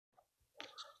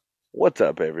What's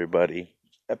up, everybody?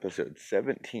 Episode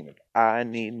 17 of I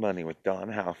Need Money with Don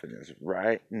Halfin is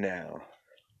right now.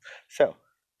 So,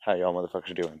 how y'all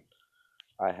motherfuckers doing?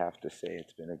 I have to say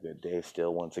it's been a good day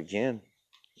still once again.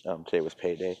 Today was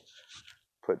payday.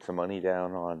 Put some money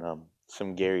down on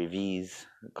some Gary V's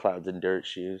Clouds and Dirt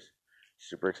shoes.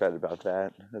 Super excited about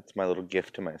that. That's my little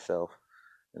gift to myself,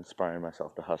 inspiring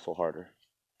myself to hustle harder.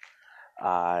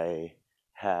 I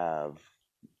have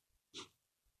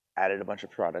added a bunch of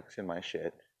products in my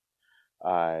shit.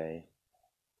 I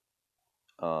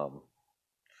um,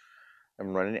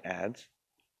 am running ads.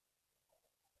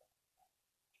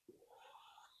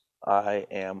 I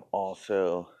am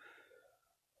also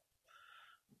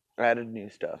added new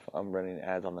stuff. I'm running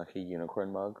ads on like a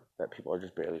unicorn mug that people are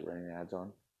just barely running ads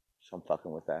on. So I'm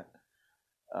fucking with that.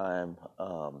 I'm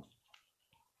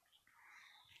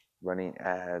running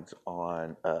ads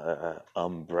on a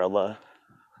umbrella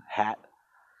hat.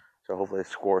 So hopefully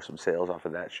score some sales off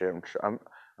of that shit.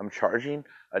 I'm charging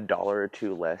 $1 or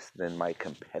 $2 less than my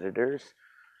competitors.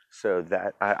 So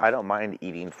that I don't mind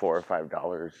eating $4 or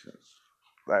 $5.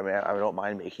 I mean, I don't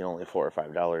mind making only $4 or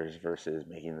 $5 versus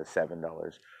making the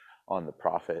 $7 on the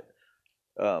profit.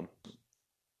 Um,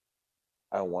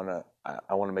 I wanna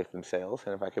make them sales,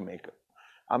 and if I can make,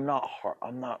 I'm not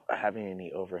having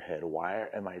any overhead. Why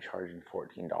am I charging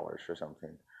 $14 for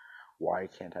something? Why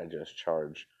can't I just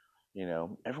charge?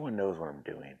 Everyone knows what I'm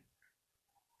doing.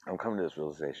 I'm coming to this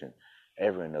realization.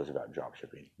 Everyone knows about drop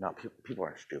shipping. Not people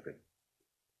aren't stupid.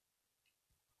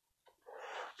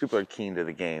 People are keen to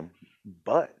the game,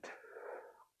 but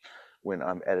when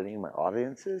I'm editing my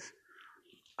audiences,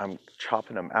 I'm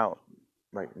chopping them out.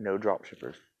 Like no drop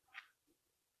shippers,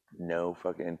 no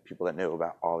fucking people that know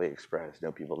about AliExpress,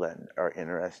 no people that are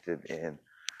interested in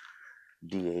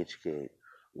DHgate,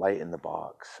 Light in the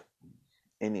Box,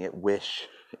 any Wish,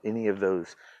 any of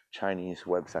those Chinese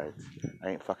websites. I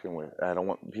ain't fucking with. I don't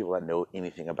want people that know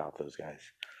anything about those guys.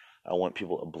 I want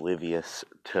people oblivious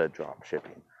to drop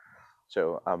shipping.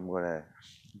 So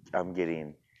I'm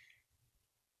getting.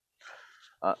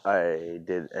 I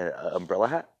did an umbrella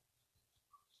hat.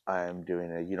 I'm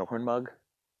doing a unicorn mug.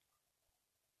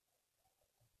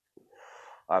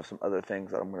 I have some other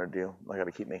things that I'm gonna do. I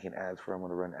gotta keep making ads for. I'm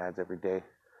gonna run ads every day.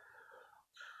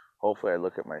 Hopefully, I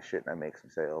look at my shit and I make some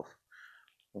sales.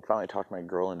 I finally talked my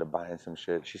girl into buying some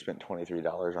shit. She spent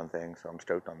 $23 on things, so I'm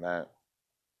stoked on that.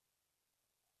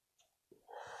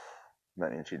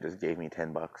 That means she just gave me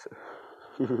 $10.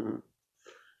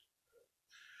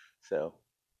 So,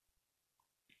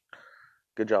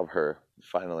 good job, her.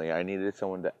 Finally, I needed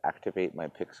someone to activate my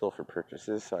pixel for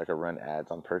purchases so I could run ads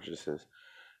on purchases.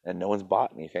 And no one's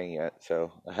bought anything yet,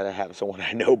 so I had to have someone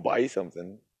I know buy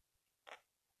something.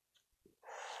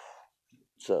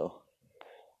 So,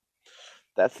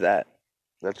 that's that.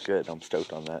 That's good. I'm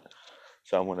stoked on that.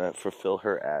 So I'm gonna fulfill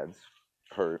her ads,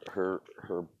 her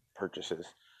purchases.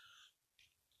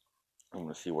 I'm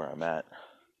gonna see where I'm at.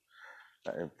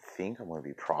 I think I'm gonna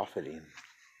be profiting.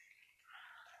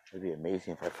 It'd be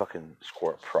amazing if I fucking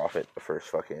score a profit the first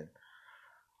fucking.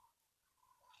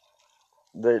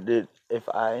 Dude, if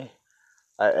I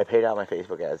paid out my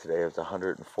Facebook ads today, it was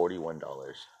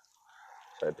 $141.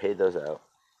 So I paid those out.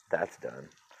 That's done.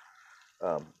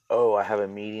 Oh, I have a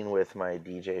meeting with my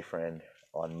DJ friend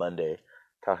on Monday,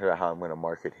 talking about how I'm gonna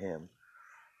market him.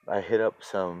 I hit up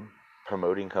some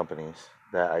promoting companies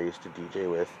that I used to DJ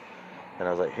with, and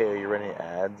I was like, hey, are you running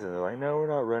ads? And they're like, no, we're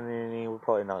not running any. We're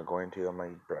probably not going to. I'm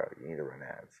like, bro, you need to run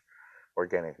ads.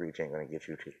 Organic reach ain't going to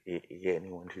get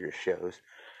anyone to your shows,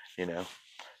 you know?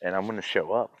 And I'm going to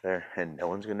show up there, and no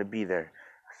one's going to be there.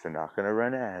 So they're not going to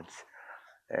run ads.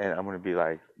 And I'm going to be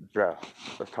like, bro,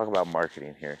 let's talk about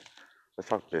marketing here. Let's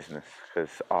talk business, because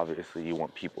obviously you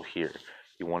want people here.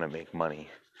 You want to make money.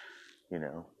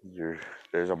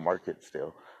 There's a market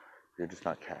still. You're just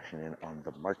not cashing in on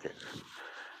the market.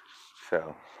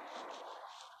 So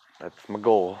that's my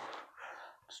goal.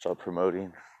 Start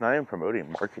promoting, not even promoting,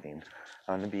 marketing.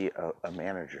 I want to be a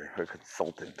manager, a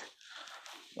consultant.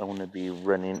 I want to be I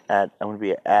want to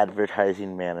be an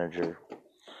advertising manager,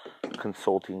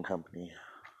 consulting company.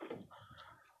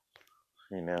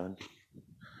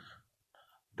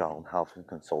 Donald Halfin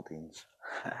Consultings.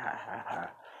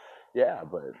 Yeah,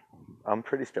 but I'm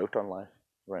pretty stoked on life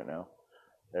right now.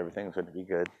 Everything's going to be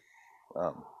good.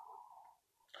 Um,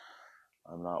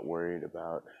 I'm not worried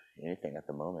about anything at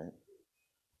the moment.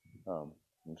 I'm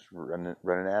just running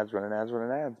ads,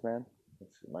 man.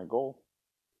 That's my goal.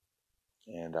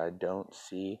 And I don't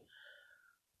see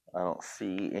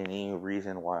any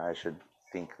reason why I should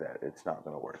think that it's not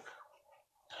going to work.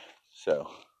 So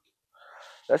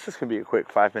that's just going to be a quick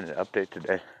 5-minute update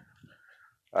today.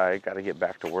 I got to get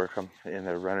back to work. I'm in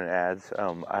there running ads.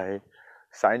 I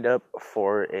signed up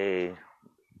for I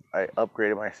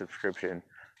upgraded my subscription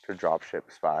to Dropship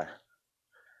Spy,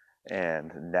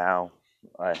 and now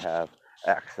I have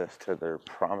access to their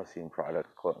promising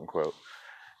product, quote unquote.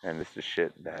 And this is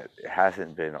shit that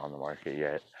hasn't been on the market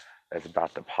yet. That's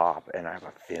about to pop, and I have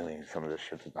a feeling some of this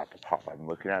shit's about to pop. I'm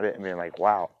looking at it and being like,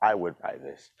 wow, I would buy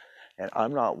this. And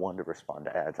I'm not one to respond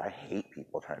to ads. I hate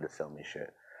people trying to sell me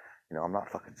shit. You know, I'm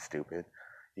not fucking stupid.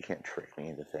 You can't trick me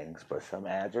into things, but some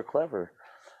ads are clever.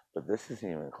 But this isn't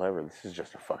even clever. This is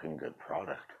just a fucking good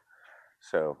product.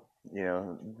 So, you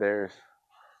know, there's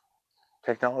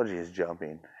technology is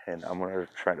jumping, and I'm gonna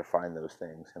try to find those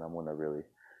things, and I'm gonna really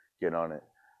get on it.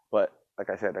 But like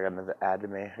I said, I got another ad to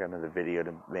make. I got another video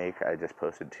to make. I just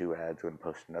posted 2 ads. I'm gonna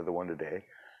post another one today.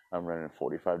 I'm running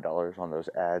 $45 on those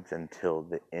ads until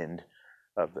the end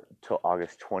of till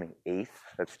August 28th.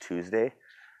 That's Tuesday.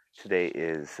 Today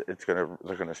is they're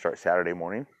gonna start Saturday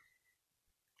morning,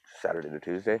 Saturday to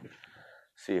Tuesday.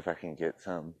 See if I can get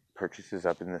some purchases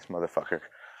up in this motherfucker.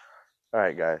 All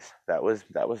right, guys, that was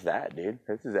that, dude.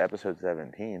 This is episode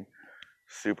 17.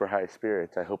 Super high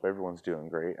spirits. I hope everyone's doing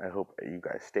great. I hope you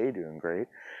guys stay doing great.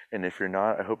 And if you're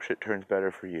not, I hope shit turns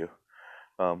better for you.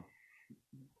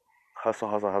 Hustle,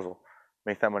 hustle, hustle.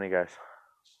 Make that money, guys.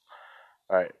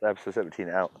 All right, episode 17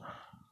 out.